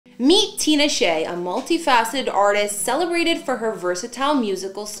Meet Tinashe, a multifaceted artist celebrated for her versatile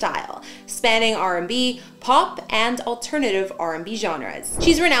musical style, spanning R&B, pop, and alternative R&B genres.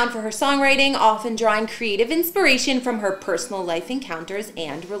 She's renowned for her songwriting, often drawing creative inspiration from her personal life encounters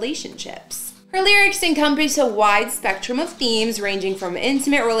and relationships. Her lyrics encompass a wide spectrum of themes ranging from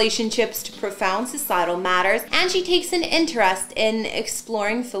intimate relationships to profound societal matters, and she takes an interest in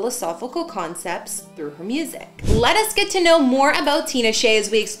exploring philosophical concepts through her music. Let us get to know more about Tinashe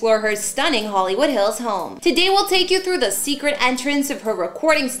as we explore her stunning Hollywood Hills home. Today we'll take you through the secret entrance of her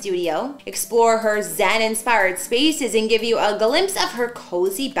recording studio, explore her zen-inspired spaces, and give you a glimpse of her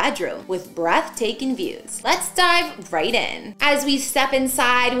cozy bedroom with breathtaking views. Let's dive right in. As we step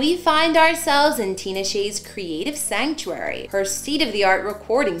inside, we find ourselves in Tinashe's creative sanctuary, her state-of-the-art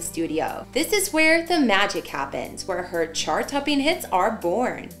recording studio. This is where the magic happens, where her chart-topping hits are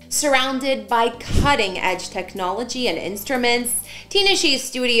born. Surrounded by cutting-edge technology and instruments, Tinashe's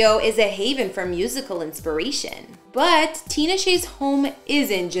studio is a haven for musical inspiration. But Tinashe's home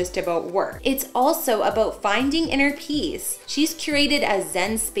isn't just about work. It's also about finding inner peace. She's curated a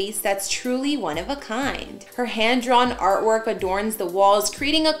Zen space that's truly one of a kind. Her hand-drawn artwork adorns the walls,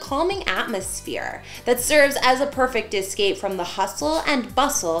 creating a calming atmosphere that serves as a perfect escape from the hustle and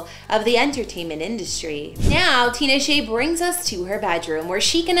bustle of the entertainment industry. Now, Tinashe brings us to her bedroom, where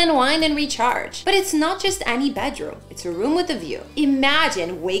she can unwind and recharge. But it's not just any bedroom. It's a room with a view.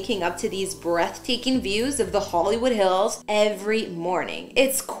 Imagine waking up to these breathtaking views of the Hollywood Hills every morning.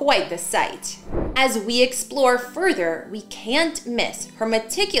 It's quite the sight. As we explore further, we can't miss her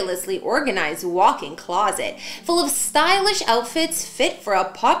meticulously organized walk-in closet, full of stylish outfits fit for a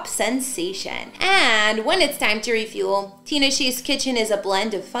pop sensation. And when it's time to refuel, Tinashe's kitchen is a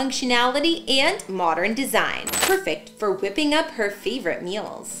blend of functionality and modern design, perfect for whipping up her favorite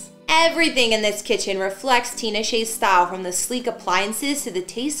meals. Everything in this kitchen reflects Tinashe's style, from the sleek appliances to the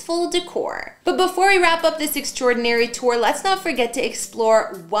tasteful decor. But before we wrap up this extraordinary tour, let's not forget to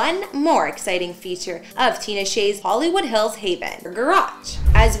explore one more exciting feature of Tinashe's Hollywood Hills haven, her garage.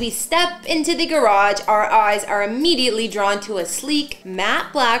 As we step into the garage, our eyes are immediately drawn to a sleek,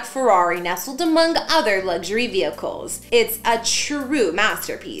 matte black Ferrari nestled among other luxury vehicles. It's a true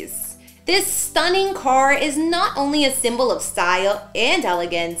masterpiece. This stunning car is not only a symbol of style and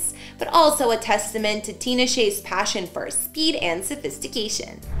elegance, but also a testament to Tinashe's passion for speed and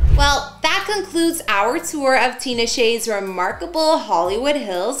sophistication. Well, that concludes our tour of Tinashe's remarkable Hollywood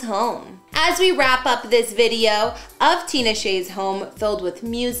Hills home. As we wrap up this video of Tinashe's home filled with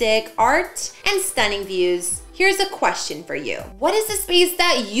music, art, and stunning views, here's a question for you. What is the space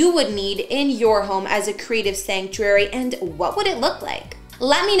that you would need in your home as a creative sanctuary, and what would it look like?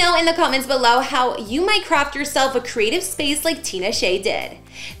 Let me know in the comments below how you might craft yourself a creative space like Tinashe did.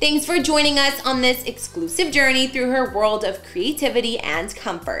 Thanks for joining us on this exclusive journey through her world of creativity and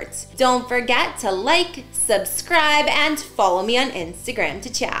comfort. Don't forget to like, subscribe, and follow me on Instagram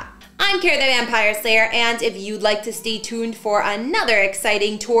to chat. I'm Kara the Vampire Slayer, and if you'd like to stay tuned for another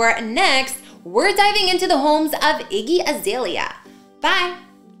exciting tour next, we're diving into the homes of Iggy Azalea. Bye!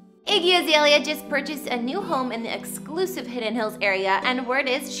 Iggy Azalea just purchased a new home in the exclusive Hidden Hills area, and word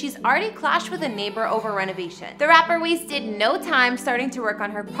is she's already clashed with a neighbor over renovation. The rapper wasted no time starting to work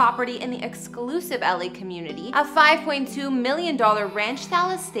on her property in the exclusive LA community, a $5.2 million ranch-style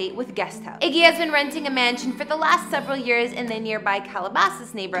estate with guest house. Iggy has been renting a mansion for the last several years in the nearby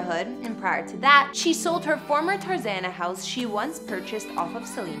Calabasas neighborhood, and prior to that, she sold her former Tarzana house she once purchased off of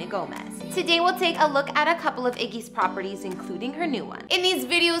Selena Gomez. Today we'll take a look at a couple of Iggy's properties, including her new one. In these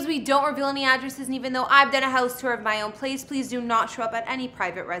videos, we don't reveal any addresses, and even though I've done a house tour of my own place, please do not show up at any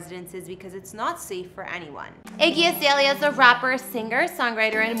private residences because it's not safe for anyone. Iggy Azalea is a rapper, singer,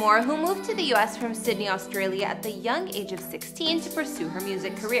 songwriter, and more who moved to the US from Sydney, Australia at the young age of 16 to pursue her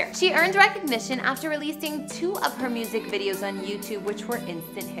music career. She earned recognition after releasing 2 of her music videos on YouTube, which were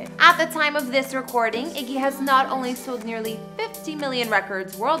instant hits. At the time of this recording, Iggy has not only sold nearly 50 million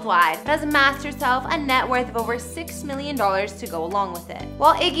records worldwide, but has amassed herself a net worth of over $6 million to go along with it.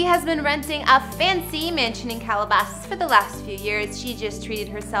 While Iggy has been renting a fancy mansion in Calabasas for the last few years, she just treated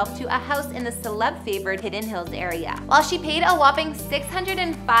herself to a house in the celeb-favored Hidden Hills area. While she paid a whopping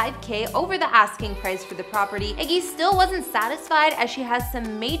 $605K over the asking price for the property, Iggy still wasn't satisfied, as she has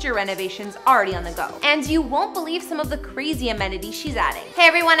some major renovations already on the go. And you won't believe some of the crazy amenities she's adding. Hey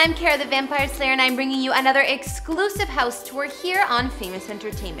everyone, I'm Kara the Vampire Slayer, and I'm bringing you another exclusive house tour here on Famous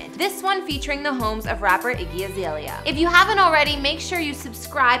Entertainment. This one featuring the homes of rapper Iggy Azalea. If you haven't already, make sure you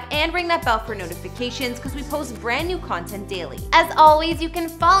subscribe and ring that bell for notifications, because we post brand new content daily. As always, you can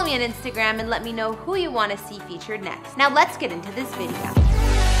follow me on Instagram and let me know who you want to see featured next. Now let's get into this video.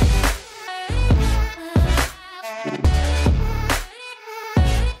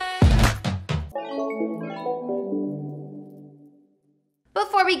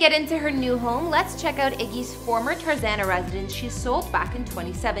 before we get into her new home, let's check out Iggy's former Tarzana residence she sold back in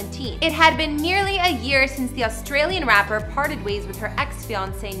 2017. It had been nearly a year since the Australian rapper parted ways with her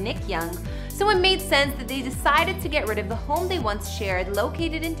ex-fiancé Nick Young, so it made sense that they decided to get rid of the home they once shared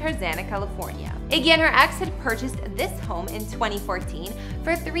located in Tarzana, California. Iggy and her ex had purchased this home in 2014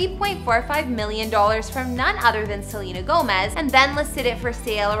 for $3.45 million from none other than Selena Gomez, and then listed it for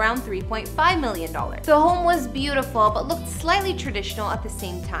sale around $3.5 million. The home was beautiful but looked slightly traditional at the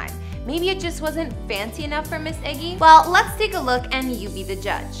same time. Maybe it just wasn't fancy enough for Miss Iggy? Well, let's take a look and you be the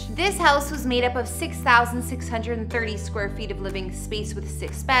judge. This house was made up of 6,630 square feet of living space with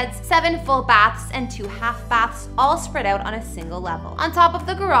 6 beds, 7 full baths, and 2 half baths, all spread out on a single level. On top of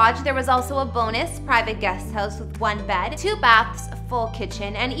the garage, there was also a bonus private guest house with 1 bed, 2 baths, a full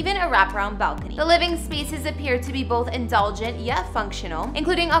kitchen, and even a wraparound balcony. The living spaces appeared to be both indulgent yet functional,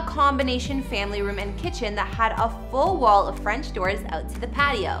 including a combination family room and kitchen that had a full wall of French doors out to the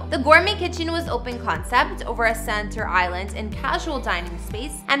patio. The gourmet kitchen was open concept over a center island and casual dining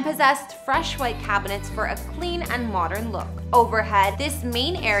space, and possessed fresh white cabinets for a clean and modern look. Overhead, this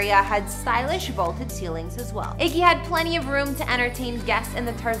main area had stylish vaulted ceilings as well. Iggy had plenty of room to entertain guests in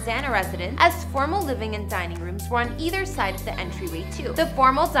the Tarzana residence, as formal living and dining rooms were on either side of the entryway too. The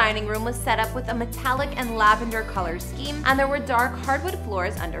formal dining room was set up with a metallic and lavender color scheme, and there were dark hardwood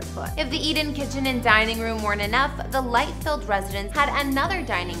floors underfoot. If the eat-in kitchen and dining room weren't enough, the light-filled residence had another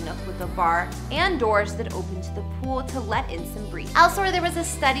dining nook with a bar and doors that opened to the pool to let in some breeze. Elsewhere, there was a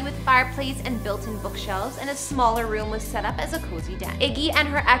study with fireplace and built-in bookshelves, and a smaller room was set up as a cozy den. Iggy and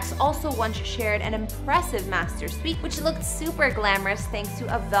her ex also once shared an impressive master suite, which looked super glamorous thanks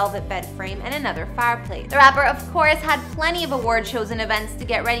to a velvet bed frame and another fireplace. The rapper, of course, had plenty of award shows and events to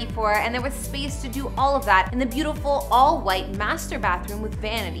get ready for, and there was space to do all of that in the beautiful all-white master bathroom with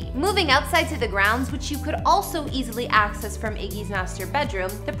vanity. Moving outside to the grounds, which you could also easily access from Iggy's master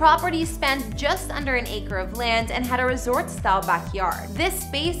bedroom, the property spanned just under an acre of land and had a resort-style backyard. This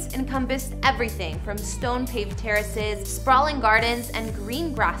space encompassed everything from stone-paved terraces, sprawling gardens, and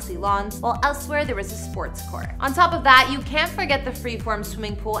green grassy lawns, while elsewhere there was a sports court. On top of that, you can't forget the freeform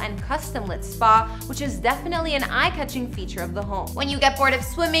swimming pool and custom-lit spa, which is definitely an eye-catching feature of the home. When you get bored of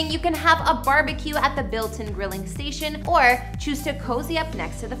swimming, you can have a barbecue at the built-in grilling station, or choose to cozy up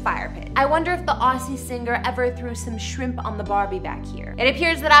next to the fire pit. I wonder if the Aussie singer ever threw some shrimp on the Barbie back here. It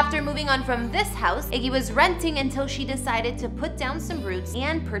appears that after moving on from this house, Iggy was renting until she decided to put down some roots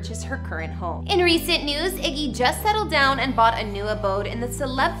and purchase her current home. In recent news, Iggy just settled down and bought a new abode in the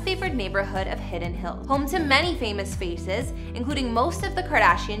celeb-favored neighborhood of Hidden Hill, home to many famous faces, including most of the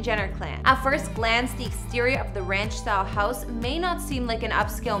Kardashian-Jenner clan. At first glance, the exterior of the ranch-style house may not seem like an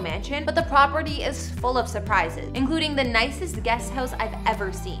upscale mansion, but the property is full of surprises, including the nicest guest house I've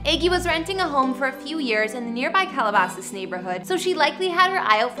ever seen. Iggy was renting a home for a few years in the nearby Calabasas neighborhood, so she likely had her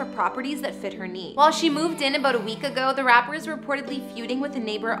eye out for properties that fit her needs. While she moved in about a week ago, the rapper is reportedly feuding with a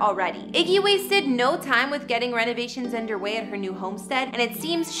neighbor already. Iggy wasted no time with getting renovations underway at her new homestead, and it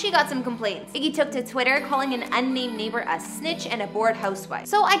seems she got some complaints. Iggy took to Twitter, calling an unnamed neighbor a snitch and a bored housewife.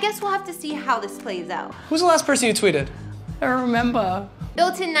 So I guess we'll have to see how this plays out. Who's the last person you tweeted? I don't remember.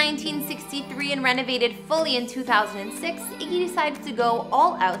 Built in 1963 and renovated fully in 2006, Iggy decided to go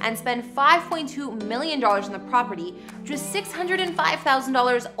all out and spend $5.2 million on the property, which was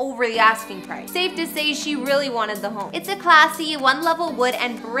 $605,000 over the asking price. Safe to say she really wanted the home. It's a classy, one-level wood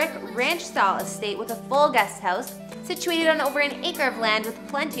and brick ranch-style estate with a full guest house, situated on over an acre of land with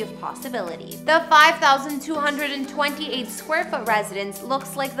plenty of possibilities. The 5,228 square foot residence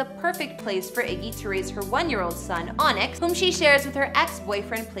looks like the perfect place for Iggy to raise her 1-year-old son, Onyx, whom she shares with her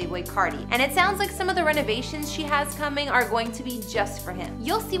ex-boyfriend Playboy Cardi. And it sounds like some of the renovations she has coming are going to be just for him.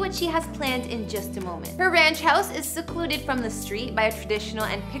 You'll see what she has planned in just a moment. Her ranch house is secluded from the street by a traditional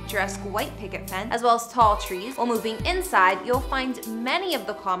and picturesque white picket fence, as well as tall trees. While moving inside, you'll find many of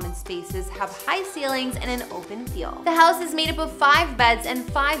the common spaces have high ceilings and an open feel. The house is made up of 5 beds and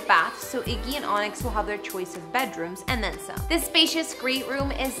 5 baths, so Iggy and Onyx will have their choice of bedrooms and then some. This spacious great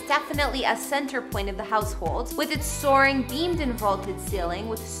room is definitely a center point of the household, with its soaring beamed and vaulted ceiling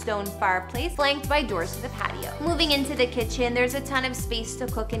with stone fireplace flanked by doors to the patio. Moving into the kitchen, there's a ton of space to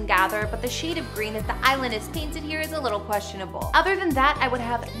cook and gather, but the shade of green that the island is painted here is a little questionable. Other than that, I would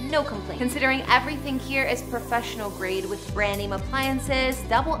have no complaints, considering everything here is professional grade with brand name appliances,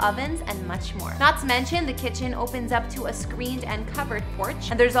 double ovens, and much more. Not to mention, the kitchen opens opens up to a screened and covered porch,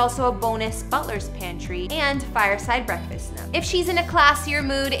 and there's also a bonus butler's pantry and fireside breakfast nook. If she's in a classier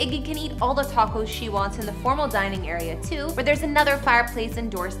mood, Iggy can eat all the tacos she wants in the formal dining area too, where there's another fireplace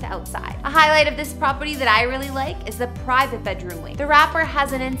and doors to outside. A highlight of this property that I really like is the private bedroom wing. The rapper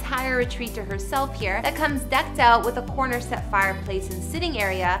has an entire retreat to herself here that comes decked out with a corner set fireplace and sitting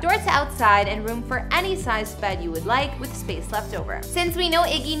area, door to outside, and room for any sized bed you would like with space left over. Since we know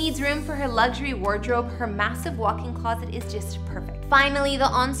Iggy needs room for her luxury wardrobe, her massive walk-in closet is just perfect. Finally, the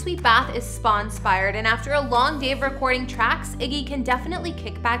ensuite bath is spa-inspired, and after a long day of recording tracks, Iggy can definitely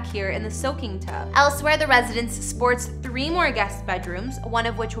kick back here in the soaking tub. Elsewhere, the residence sports 3 more guest bedrooms, one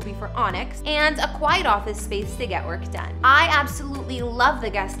of which will be for Onyx, and a quiet office space to get work done. I absolutely love the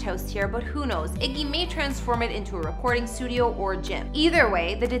guest house here, but who knows, Iggy may transform it into a recording studio or gym. Either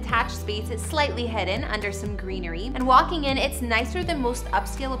way, the detached space is slightly hidden under some greenery, and walking in, it's nicer than most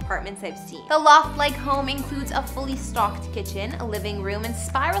upscale apartments I've seen. The loft-like home includes a fully stocked kitchen, a living room, and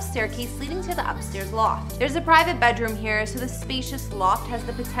spiral staircase leading to the upstairs loft. There's a private bedroom here, so the spacious loft has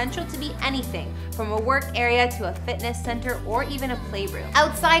the potential to be anything from a work area to a fitness center or even a playroom.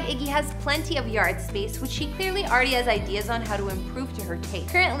 Outside, Iggy has plenty of yard space, which she clearly already has ideas on how to improve to her taste.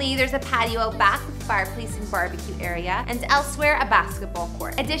 Currently, there's a patio out back with fireplace and barbecue area, and elsewhere a basketball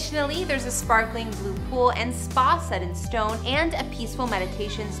court. Additionally, there's a sparkling blue pool and spa set in stone, and a peaceful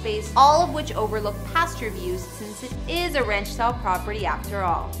meditation space, all of which overlook pasture views since it is a ranch-style property after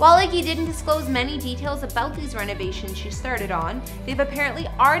all. While Iggy didn't disclose many details about these renovations she started on, they've apparently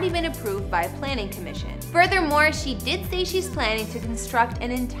already been approved by a planning commission. Furthermore, she did say she's planning to construct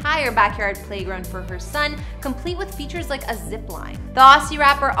an entire backyard playground for her son, complete with features like a zip line. The Aussie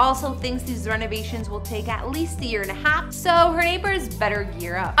rapper also thinks these renovations will take at least a year and a half, so her neighbors better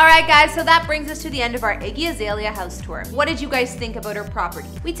gear up. Alright guys, so that brings us to the end of our Iggy Azalea house tour. What did you guys think about her property?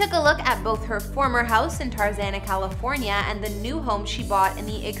 We took a look at both her former house in Tarzana, California, and the new home she bought in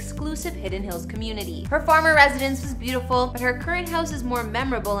the exclusive Hidden Hills community. Her former residence was beautiful, but her current house is more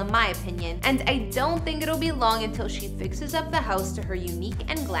memorable in my opinion, and I don't think it'll be long until she fixes up the house to her unique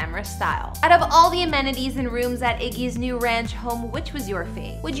and glamorous style. Out of all the amenities and rooms at Iggy's new ranch home, which was your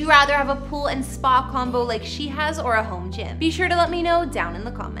fave? Would you rather have a pool and spa combo like she has or a home gym? Be sure to let me know down in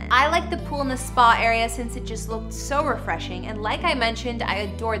the comments. I like the pool and the spa area since it just looked so refreshing, and like I mentioned, I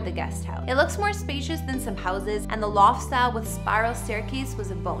adored the guest house. It looks more spacious than some houses, and the loft style with spiral staircase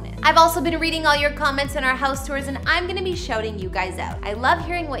was a bonus. I've also been reading all your comments in our house tours, and I'm gonna be shouting you guys out. I love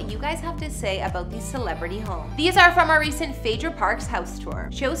hearing what you guys have to say about these celebrity homes. These are from our recent Phaedra Parks house tour.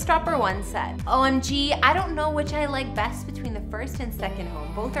 Showstopper 1 said, OMG, I don't know which I like best between the first and second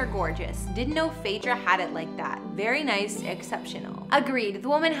home. Both are gorgeous. Didn't know Phaedra had it like that. Very nice, exceptional. Agreed, the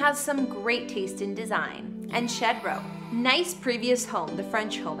woman has some great taste in design. And Shed Row, nice previous home, the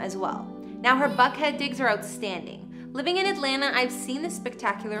French home as well. Now her Buckhead digs are outstanding. Living in Atlanta, I've seen this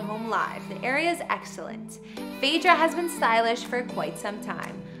spectacular home live. The area is excellent. Phaedra has been stylish for quite some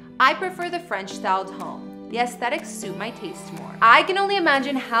time. I prefer the French-styled home. The aesthetics suit my taste more. I can only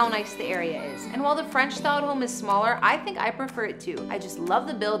imagine how nice the area is, and while the French-styled home is smaller, I think I prefer it too. I just love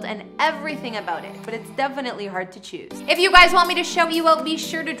the build and everything about it, but it's definitely hard to choose. If you guys want me to shout you out, be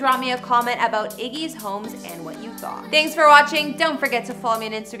sure to drop me a comment about Iggy's homes and what you thought. Thanks for watching. Don't forget to follow me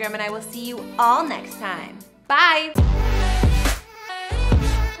on Instagram, and I will see you all next time. Bye!